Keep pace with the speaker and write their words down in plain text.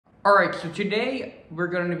Alright, so today we're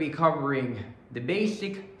going to be covering the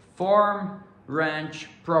basic farm, ranch,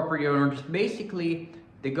 property owners. Basically,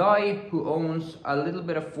 the guy who owns a little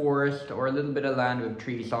bit of forest or a little bit of land with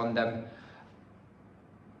trees on them,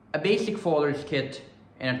 a basic faller's kit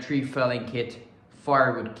and a tree felling kit,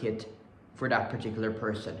 firewood kit for that particular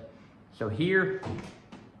person. So here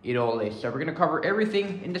it all is. So we're going to cover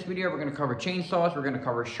everything in this video. We're going to cover chainsaws, we're going to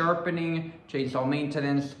cover sharpening, chainsaw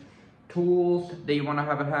maintenance, tools that you want to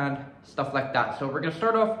have at hand, stuff like that. So we're going to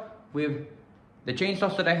start off with the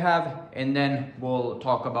chainsaws that I have, and then we'll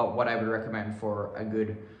talk about what I would recommend for a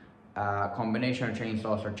good combination of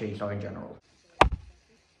chainsaws or chainsaw in general.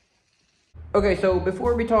 Okay, so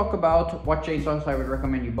before we talk about what chainsaws I would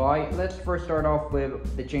recommend you buy, let's first start off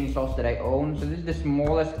with the chainsaws that I own. So this is the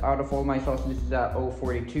smallest out of all my saws. This is a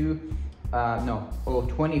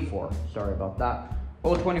 024, sorry about that.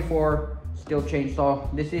 024 steel chainsaw.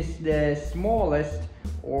 This is the smallest,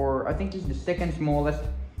 or I think it's the second smallest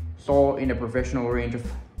saw in the professional range of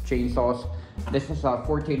chainsaws. This has a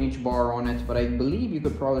 14-inch bar on it, but I believe you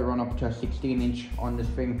could probably run up to a 16-inch on this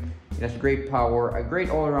thing. It has great power, a great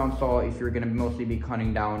all-around saw if you're going to mostly be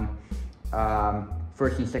cutting down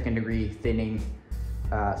first and second degree thinning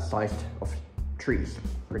size of trees,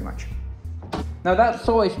 pretty much. Now that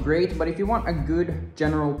saw is great, but if you want a good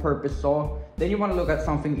general purpose saw, then you want to look at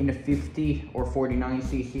something in the 50 or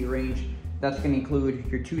 49cc range. That's going to include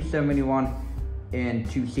your 271 and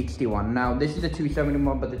 261. Now this is the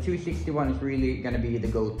 271, but the 261 is really going to be the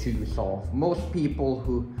go-to saw. Most people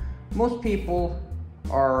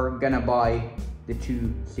are going to buy the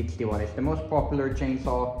 261. It's the most popular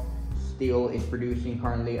chainsaw Stihl is producing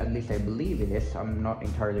currently, at least I believe it is. I'm not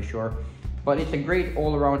entirely sure, but it's a great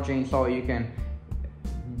all-around chainsaw. You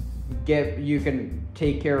can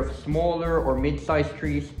take care of smaller or mid-sized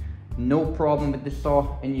trees, no problem with this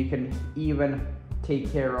saw, and you can even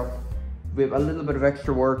take care of, with a little bit of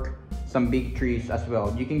extra work, some big trees as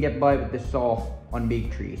well. You can get by with this saw on big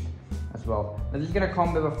trees as well. Now this is gonna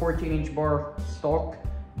come with a 14-inch bar stock,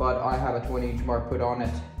 but I have a 20-inch bar put on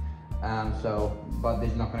it. But this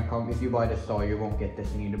is not gonna come, if you buy this saw, you won't get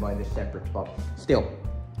this, you need to buy this separate. But still,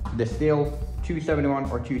 the Stihl 271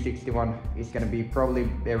 or 261 is gonna be probably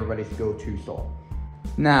everybody's go-to saw.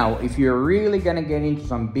 Now, if you're really gonna get into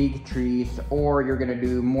some big trees, or you're gonna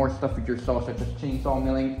do more stuff with your saw, such as chainsaw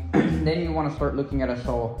milling, then you wanna start looking at a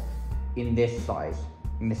saw in this size,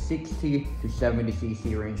 in the 60 to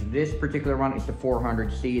 70cc range. This particular one is the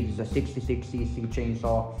 400C. This is a 66cc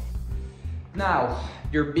chainsaw. Now,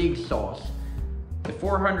 your big saws, the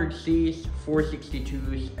 400Cs,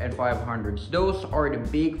 462s, and 500s. Those are the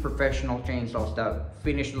big professional chainsaws that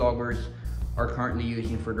Finnish loggers are currently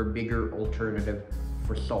using for their bigger alternative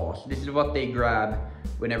for saws. This is what they grab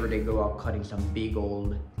whenever they go out cutting some big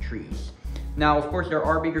old trees. Now, of course, there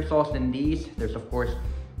are bigger saws than these. There's, of course,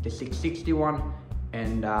 the 661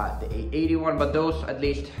 and the 881, but those, at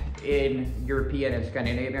least in European and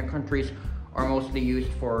Scandinavian countries, are mostly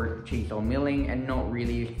used for chainsaw milling and not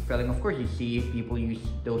really used for felling. Of course, you see people use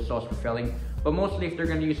those saws for felling, but mostly if they're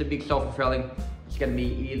going to use a big saw for felling, it's going to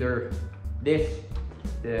be either this,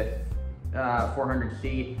 the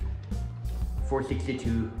 400C,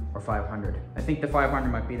 462, or 500. I think the 500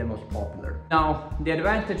 might be the most popular. Now, the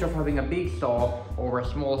advantage of having a big saw over a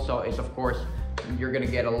small saw is, of course, you're going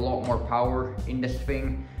to get a lot more power in this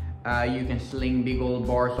thing. You can sling big old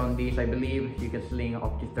bars on these. I believe you can sling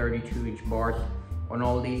up to 32-inch bars on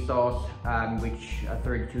all these saws, which a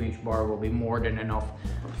 32-inch bar will be more than enough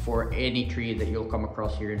for any tree that you'll come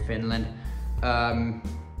across here in Finland.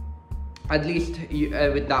 At least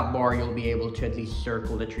with that bar, you'll be able to at least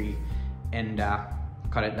circle the tree and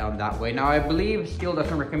cut it down that way. Now, I believe Stihl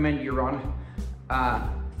doesn't recommend you run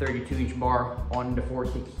 32-inch bar on the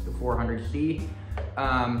 400C.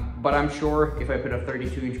 But I'm sure if I put a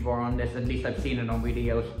 32-inch bar on this, at least I've seen it on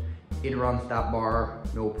videos, it runs that bar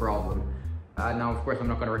no problem. Now, of course, I'm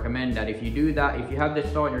not going to recommend that. If you do that, if you have this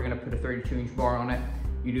saw and you're going to put a 32-inch bar on it,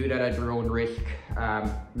 you do that at your own risk.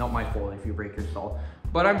 Not my fault if you break your saw,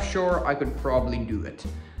 but I'm sure I could probably do it.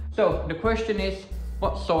 So the question is,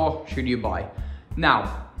 what saw should you buy?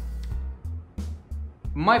 Now,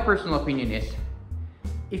 my personal opinion is,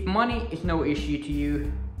 if money is no issue to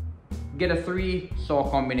you, get a 3-saw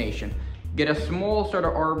combination. Get a small sort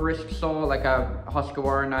of arborist saw, like a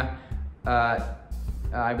Husqvarna,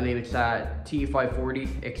 I believe it's a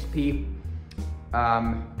T540 XP.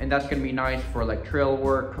 And that's gonna be nice for like trail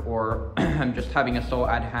work, or just having a saw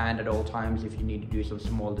at hand at all times if you need to do some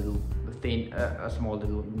small little thing,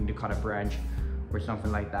 you need to cut a branch or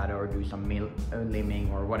something like that, or do some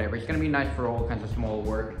limbing or whatever. It's gonna be nice for all kinds of small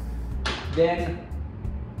work. Then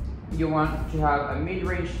you want to have a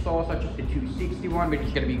mid-range saw such as the 261, which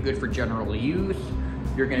is going to be good for general use.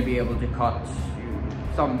 You're going to be able to cut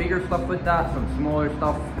some bigger stuff with that, some smaller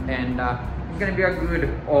stuff, and it's going to be a good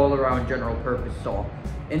all-around general purpose saw.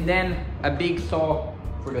 And then a big saw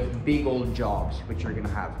for those big old jobs which you're going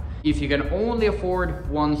to have. If you can only afford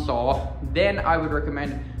one saw, then I would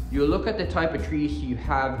recommend you look at the type of trees you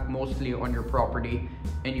have mostly on your property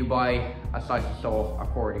and you buy a size of saw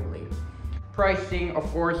accordingly. Pricing, of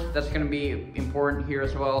course, that's going to be important here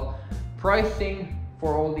as well. Pricing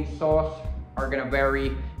for all these saws are going to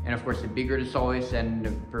vary, and of course the bigger the saw is, and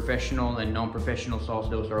the professional and non-professional saws,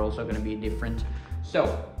 those are also going to be different.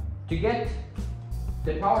 So to get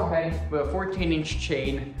the power head with a 14-inch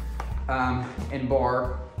chain and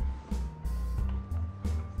bar,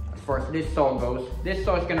 as far as this saw goes, this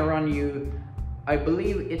saw is going to run you, I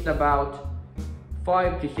believe it's about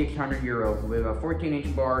 500 to 600 euro with a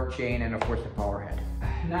 14-inch bar, chain, and of course the power head.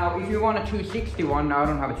 Now if you want a 261, now I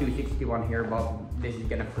don't have a 261 here, but this is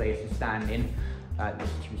going to play as a stand-in. This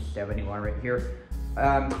is 271 right here.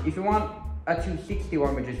 If you want a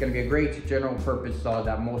 261, which is going to be a great general purpose saw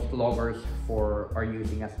that most loggers are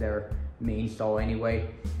using as their main saw anyway.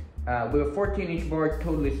 With a 14-inch bar,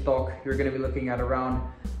 totally stock, you're going to be looking at around,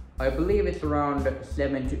 I believe it's around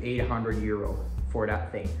 700 to 800 euro for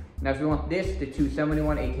that thing. Now if you want this, the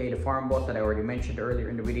 271, aka the Farm Boss that I already mentioned earlier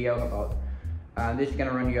in the video about, this is going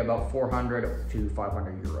to run you about 400 to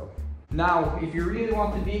 500 euro. Now if you really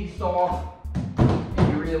want the big saw,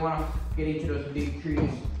 and you really want to get into those big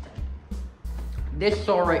trees, this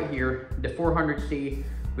saw right here, the 400C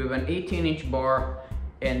with an 18-inch bar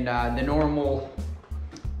and the normal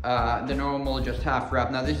just half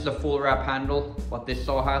wrap. Now this is a full wrap handle, what this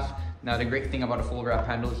saw has. Now the great thing about a full wrap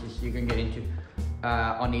handle is you can get into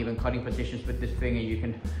uneven cutting positions with this thing, and you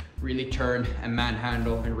can really turn and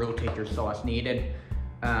manhandle and rotate your saw as needed.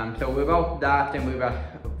 So without that, and with a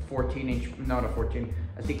 14-inch, not a 14,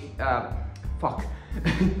 a 6,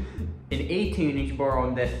 an 18-inch bar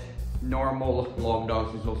on this, normal log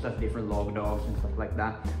dogs, there's also different log dogs and stuff like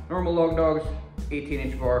that. Normal log dogs,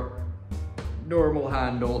 18-inch bar, normal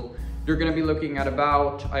handle, you're going to be looking at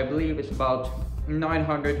about, I believe it's about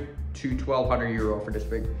 900 to 1200 euro for this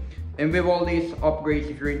thing. And with all these upgrades,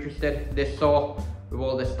 if you're interested, this saw with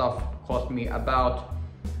all this stuff cost me about,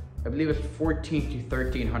 I believe it's 14 to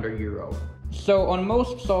 1300 euro. So on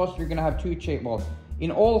most saws, you're going to have two chambers. Well, in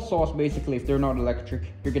all saws basically, if they're not electric,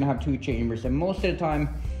 you're going to have two chambers, and most of the time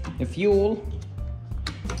the fuel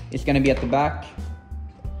is going to be at the back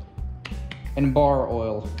and bar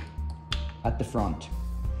oil at the front.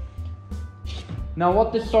 Now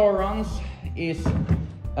what this saw runs is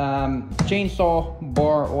chainsaw,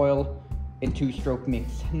 bar oil, and 2-stroke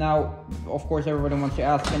mix. Now of course everybody wants to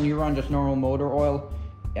ask, can you run just normal motor oil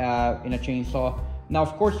in a chainsaw? Now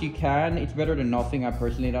of course you can, it's better than nothing. I've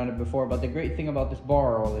personally done it before, but the great thing about this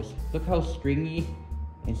bar oil is look how stringy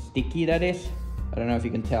and sticky that is. I don't know if you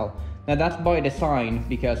can tell. Now that's by design,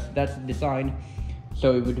 because that's designed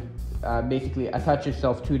so it would basically attach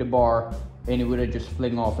itself to the bar, and it would just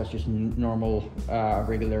fling off as just normal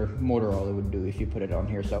regular motor oil it would do if you put it on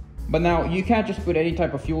here. So, but now you can't just put any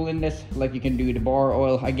type of fuel in this like you can do the bar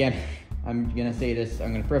oil. Again, I'm gonna say this,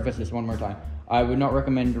 I'm gonna preface this one more time. I would not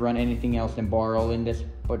recommend to run anything else than bar oil in this,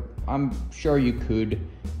 but I'm sure you could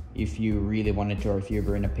if you really wanted to, or if you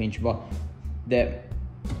were in a pinch. But the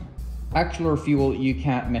actual fuel you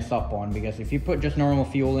can't mess up on, because if you put just normal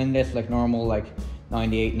fuel in this, like normal, like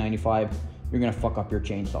 98, 95, you're gonna fuck up your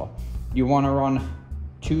chainsaw. You want to run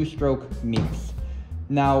 2-stroke mix.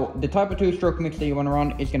 Now the type of 2-stroke mix that you want to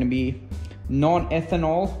run is going to be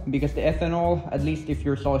non-ethanol, because the ethanol, at least if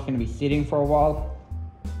your saw is going to be sitting for a while,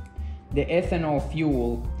 the ethanol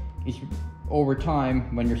fuel is over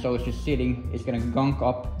time, when your saw is just sitting, it's going to gunk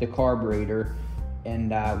up the carburetor,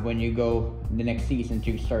 and when you go the next season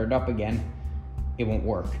to start it up again, it won't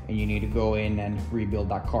work, and you need to go in and rebuild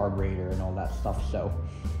that carburetor and all that stuff. So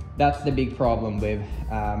that's the big problem with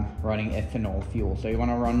running ethanol fuel. So you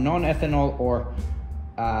want to run non-ethanol or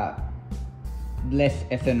less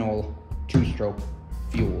ethanol 2-stroke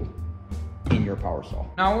fuel in your power saw.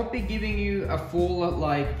 Now I won't be giving you a full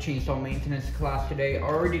chainsaw maintenance class today. I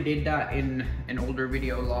already did that in an older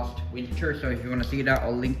video last winter, so if you want to see that,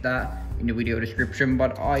 I'll link that in the video description.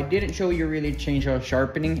 But I didn't show you really chainsaw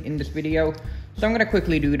sharpening in this video, so I'm going to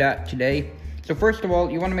quickly do that today. So first of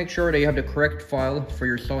all, you want to make sure that you have the correct file for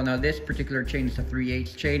your saw. Now this particular chain is a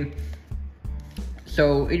 3/8 chain,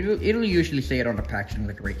 so it'll usually say it on the packaging,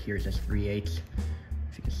 like right here it says 3/8.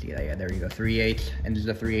 If you can see that, yeah, there you go, 3/8, and this is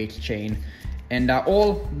a 3/8 chain. And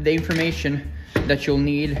all the information that you'll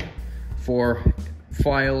need for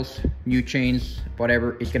files, new chains,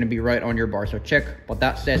 whatever, is gonna be right on your bar. So check what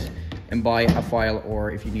that says and buy a file,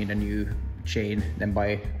 or if you need a new chain, then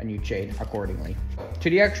buy a new chain accordingly. To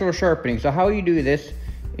the actual sharpening, so how you do this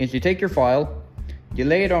is you take your file, you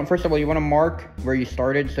lay it on. First of all, you want to mark where you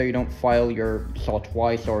started so you don't file your saw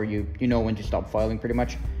twice, or you know when to stop filing pretty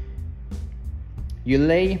much. You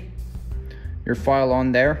lay your file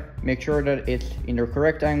on there, make sure that it's in the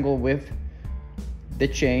correct angle with the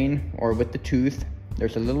chain or with the tooth.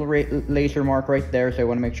 There's a little laser mark right there, so I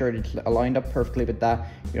want to make sure it's aligned up perfectly with that.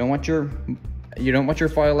 You don't want your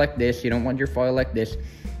file like this. You don't want your file like this.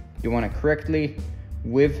 You want it correctly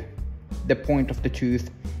with the point of the tooth,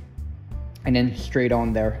 and then straight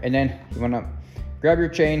on there. And then you want to grab your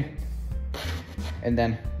chain and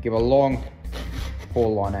then give a long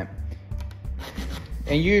pull on it.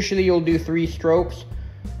 And usually you'll do 3 strokes.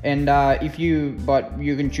 And but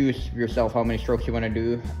you can choose yourself how many strokes you want to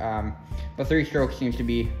do. But 3 strokes seems to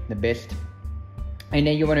be the best. And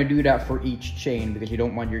then you want to do that for each chain, because you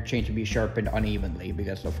don't want your chain to be sharpened unevenly,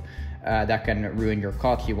 because of that can ruin your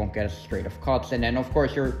cuts. You won't get as straight of cuts. And then of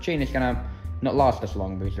course your chain is gonna not last as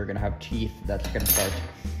long, because you're gonna have teeth that's gonna start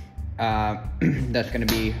that's gonna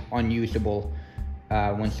be unusable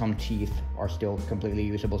when some teeth are still completely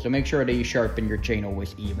usable. So make sure that you sharpen your chain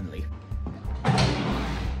always evenly.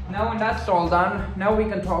 Now when that's all done, now we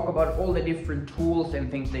can talk about all the different tools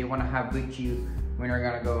and things that you want to have with you when you're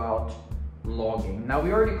gonna go out logging. Now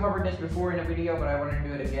we already covered this before in a video, but I want to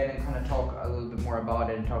do it again and kind of talk a little bit more about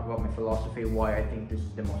it and talk about my philosophy, why I think this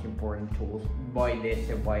is the most important tools, why this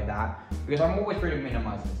and why that, because I'm always trying to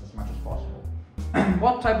minimize this as much as possible.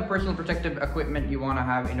 What type of personal protective equipment you want to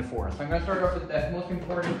have in the forest? I'm going to start off with the most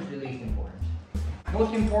important to the least important.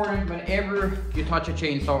 Most important, whenever you touch a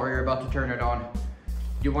chainsaw or you're about to turn it on,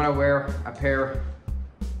 you want to wear a pair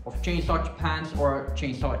of chainsaw pants or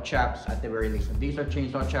chainsaw chaps at the very least. And these are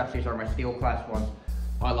chainsaw chaps. These are my steel class ones.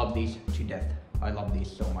 I love these to death. I love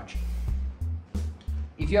these so much.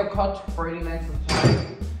 If you have cut for any length of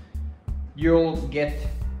time, you'll get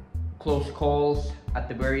close calls at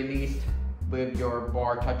the very least with your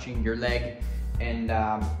bar touching your leg. And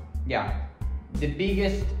yeah, the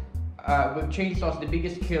biggest with chainsaws, the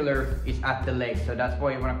biggest killer is at the legs. So that's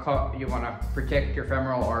why you want to cut, you want to protect your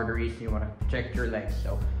femoral arteries, you want to protect your legs.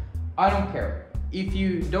 So I don't care if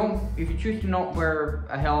you choose to not wear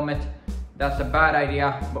a helmet, that's a bad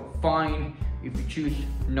idea, but fine. If you choose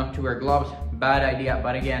not to wear gloves, bad idea,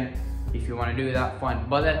 but again, if you want to do that, fine.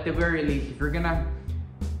 But at the very least,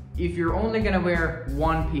 if you're only gonna wear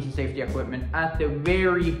one piece of safety equipment, at the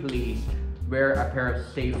very least wear a pair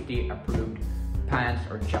of safety approved pants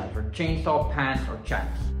or chaps, or chainsaw pants or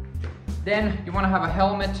chaps. Then you want to have a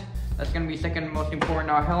helmet. That's going to be second most important.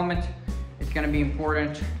 Now a helmet is going to be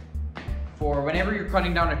important for whenever you're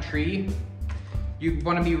cutting down a tree. You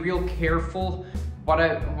want to be real careful. What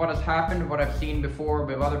has happened, what I've seen before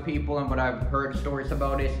with other people and what I've heard stories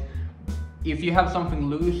about is, if you have something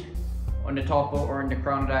loose on the top or in the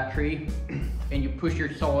crown of that tree and you push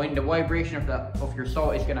your saw in, the vibration of your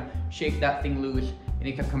saw is going to shake that thing loose and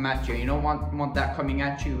it can come at you. You don't want that coming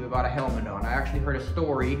at you without a helmet on. I actually heard a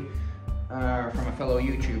story from a fellow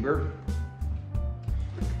YouTuber.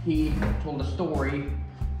 He told a story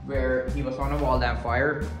where he was on a wildland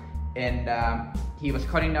fire and he was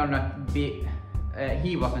cutting down a bit.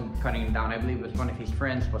 He wasn't cutting it down, I believe it was one of his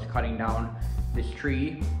friends was cutting down this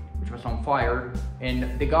tree which was on fire,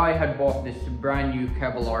 and the guy had bought this brand new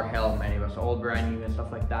Kevlar helmet. It was all brand new and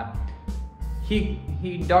stuff like that.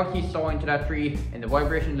 He dug his saw into that tree, and the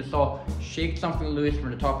vibration of the saw shaked something loose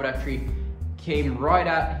from the top of that tree, came right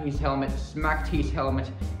at his helmet, smacked his helmet,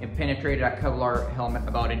 and penetrated that Kevlar helmet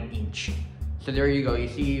about an inch. So there you go. You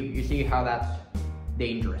see how that's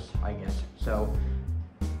dangerous, I guess. So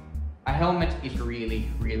a helmet is really,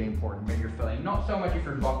 really important when you're felling. Not so much if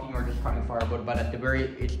you're bucking or just cutting firewood, but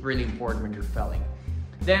it's really important when you're felling.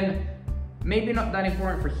 Then, maybe not that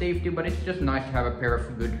important for safety, but it's just nice to have a pair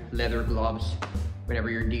of good leather gloves whenever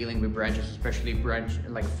you're dealing with branches, especially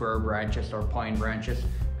like fir branches or pine branches,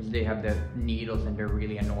 because they have the needles and they're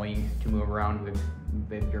really annoying to move around with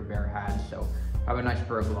your bare hands. So have a nice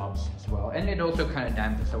pair of gloves as well. And it also kind of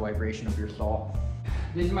dampens the vibration of your saw.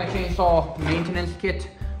 This is my chainsaw maintenance kit.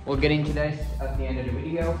 We'll get into this at the end of the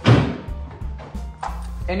video.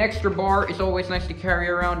 An extra bar is always nice to carry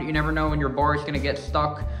around. You never know when your bar is gonna get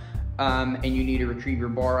stuck and you need to retrieve your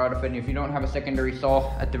bar out of it. And if you don't have a secondary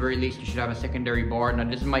saw, at the very least you should have a secondary bar. Now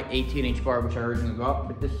this is my 18-inch bar, which I originally got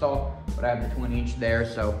with this saw, but I have the 20-inch there,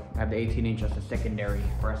 so I have the 18-inch as a secondary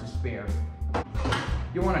or as a spare.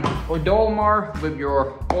 You want an Odolmar with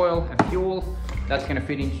your oil and fuel. That's gonna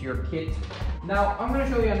fit into your kit. Now, I'm gonna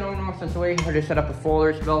show you a no-nonsense way how to set up a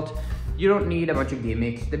Fuller's belt. You don't need a bunch of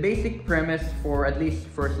gimmicks. The basic premise for at least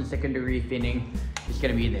first and second degree thinning is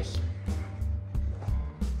gonna be this.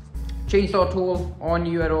 Chainsaw tool on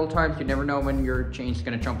you at all times. You never know when your chain's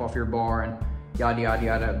gonna jump off your bar and yada yada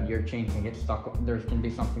yada. Your chain can get stuck. There can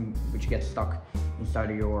be something which gets stuck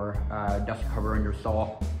inside of your dust cover on your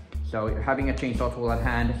saw. So having a chainsaw tool at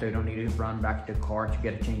hand, so you don't need to run back to the car to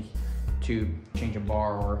get a change a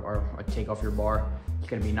bar or take off your bar. It's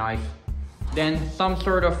gonna be nice. Then some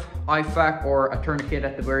sort of IFAK or a tourniquet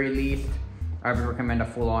at the very least. I would recommend a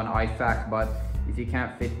full-on IFAK, but if you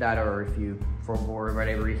can't fit that, or if you, for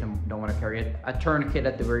whatever reason, don't want to carry it, a tourniquet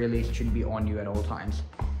at the very least should be on you at all times.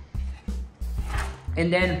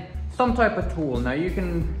 And then some type of tool. Now you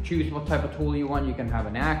can choose what type of tool you want. You can have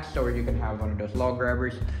an axe, or you can have one of those log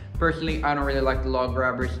grabbers. Personally, I don't really like the log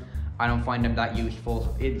grabbers. I don't find them that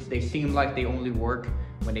useful. They seem like they only work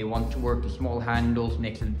when they want to work. The small handles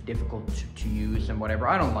makes it difficult to use and whatever.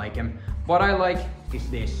 I don't like them. What I like is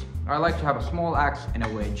this. I like to have a small axe and a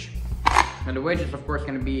wedge. And the wedge is of course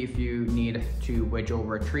going to be if you need to wedge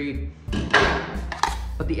over a tree.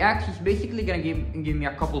 But the axe is basically going to give me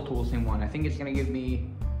a couple tools in one. I think it's going to give me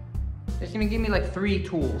like 3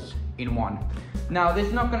 tools in one. Now this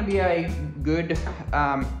is not going to be a good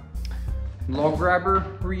log grabber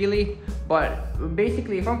really, but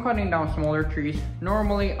basically if I'm cutting down smaller trees,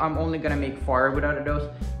 normally I'm only going to make firewood out of those.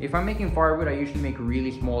 If I'm making firewood, I usually make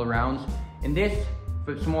really small rounds. In this,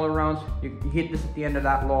 for smaller rounds, you hit this at the end of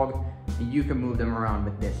that log and you can move them around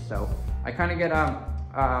with this. So I kind of get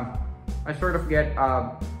I sort of get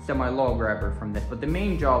a semi log grabber from this, but the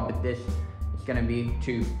main job with this is going to be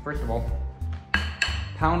to, first of all,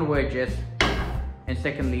 pound wedges, and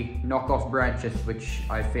secondly, knock off branches which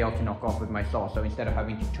I failed to knock off with my saw. So instead of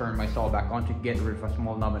having to turn my saw back on to get rid of a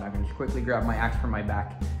small nubbin, I can just quickly grab my axe from my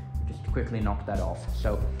back, just quickly knock that off.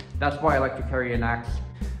 So that's why I like to carry an axe.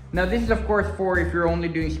 Now this is of course for if you're only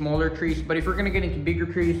doing smaller trees, but if you're gonna get into bigger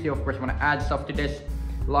trees, you of course want to add stuff to this,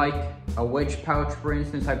 like a wedge pouch for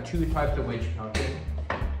instance. I have 2 types of wedge pouches.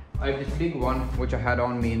 I have this big one, which I had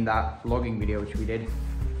on me in that logging video which we did.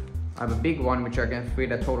 I have a big one which I can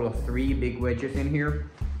fit a total of 3 big wedges in here.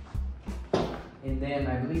 And then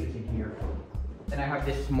I believe it's in here. Then I have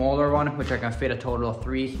this smaller one which I can fit a total of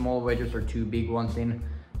 3 small wedges or 2 big ones in.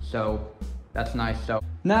 So that's nice. So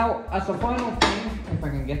now as a final thing, if I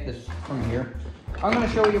can get this from here, I'm going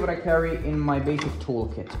to show you what I carry in my basic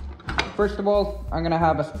toolkit. First of all, I'm going to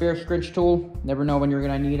have a spare scrunch tool. Never know when you're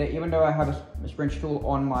going to need it. Even though I have a scrunch tool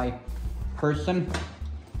on my person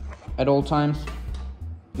at all times,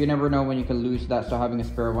 you never know when you can lose that, so having a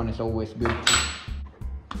spare one is always good.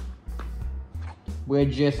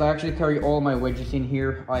 Wedges, I actually carry all my wedges in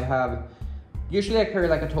here. Usually I carry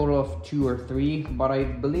like a total of 2 or 3, but I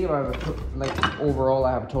believe I have overall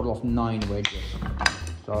I have a total of 9 wedges.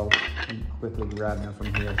 So I can quickly grab them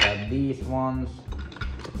from here. So I have these ones,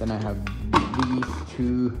 then I have these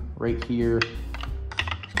 2 right here,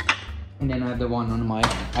 and then I have the one on my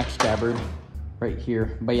axe scabbard right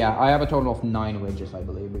here. But yeah, I have a total of 9 wedges, I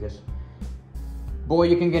believe, because boy,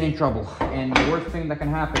 you can get in trouble. And the worst thing that can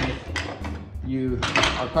happen is you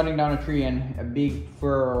are cutting down a tree and a big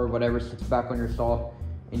fir or whatever sits back on your saw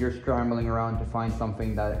and you're scrambling around to find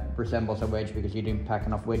something that resembles a wedge because you didn't pack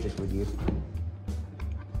enough wedges with you.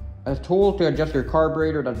 A tool to adjust your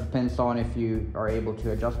carburetor, that depends on if you are able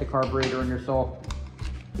to adjust the carburetor on your saw,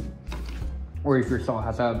 or if your saw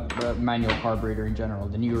has a manual carburetor in general.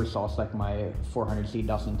 The newer saws like my 400C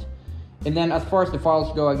doesn't. And then as far as the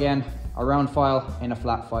files go, again, a round file and a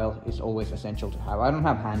flat file is always essential to have. I don't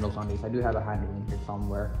have handles on these. I do have a handle in here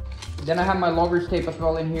somewhere. Then I have my logger's tape as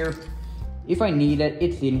well in here. If I need it,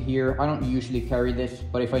 it's in here. I don't usually carry this,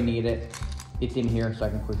 but if I need it, it's in here so I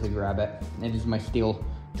can quickly grab it. And this is my steel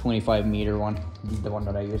 25 meter one. This is the one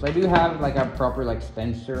that I use. I do have like a proper like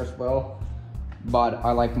Spencer as well, but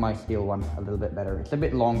I like my steel one a little bit better. It's a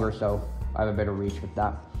bit longer, so I have a better reach with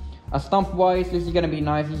that. Stump wise, this is gonna be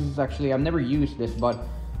nice. This is actually, I've never used this, but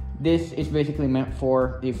this is basically meant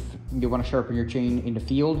for if you want to sharpen your chain in the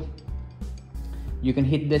field. You can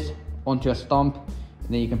hit this onto a stump, and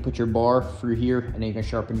then you can put your bar through here, and then you can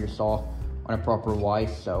sharpen your saw on a proper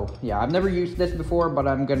wise. So yeah, I've never used this before, but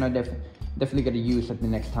I'm gonna definitely gonna use it the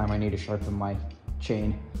next time I need to sharpen my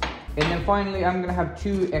chain. And then finally, I'm gonna have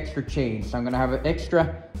 2 extra chains. So I'm gonna have an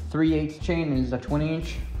extra 3/8 chain, and this is a 20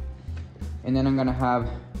 inch. And then I'm gonna have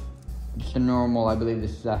just a normal, I believe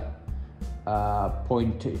this is a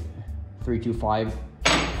 0.325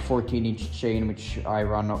 14-inch chain, which I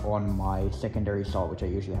run on my secondary saw, which I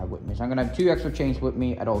usually have with me. So I'm gonna have 2 extra chains with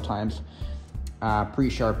me at all times,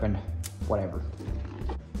 pre-sharpened, whatever.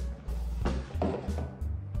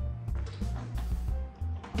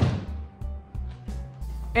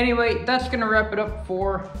 Anyway, that's gonna wrap it up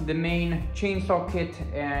for the main chainsaw kit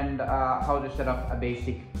and how to set up a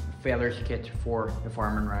basic failures kit for the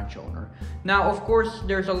farm and ranch owner. Now, of course,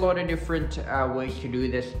 there's a lot of different ways to do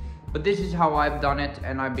this, but this is how I've done it,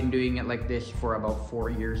 and I've been doing it like this for about 4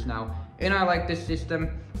 years now, and I like this system.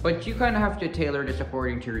 But you kind of have to tailor this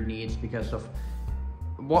according to your needs, because of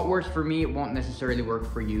what works for me won't necessarily work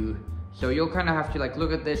for you. So you'll kind of have to like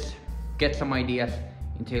look at this, get some ideas,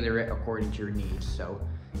 and tailor it according to your needs. So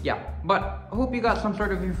yeah, but I hope you got some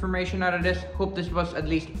sort of information out of this. Hope this was at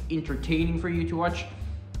least entertaining for you to watch.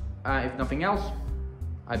 If nothing else,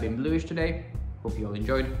 I've been Bluish today. Hope you all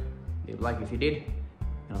enjoyed. Leave a like if you did,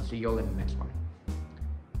 and I'll see you all in the next one.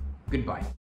 Goodbye.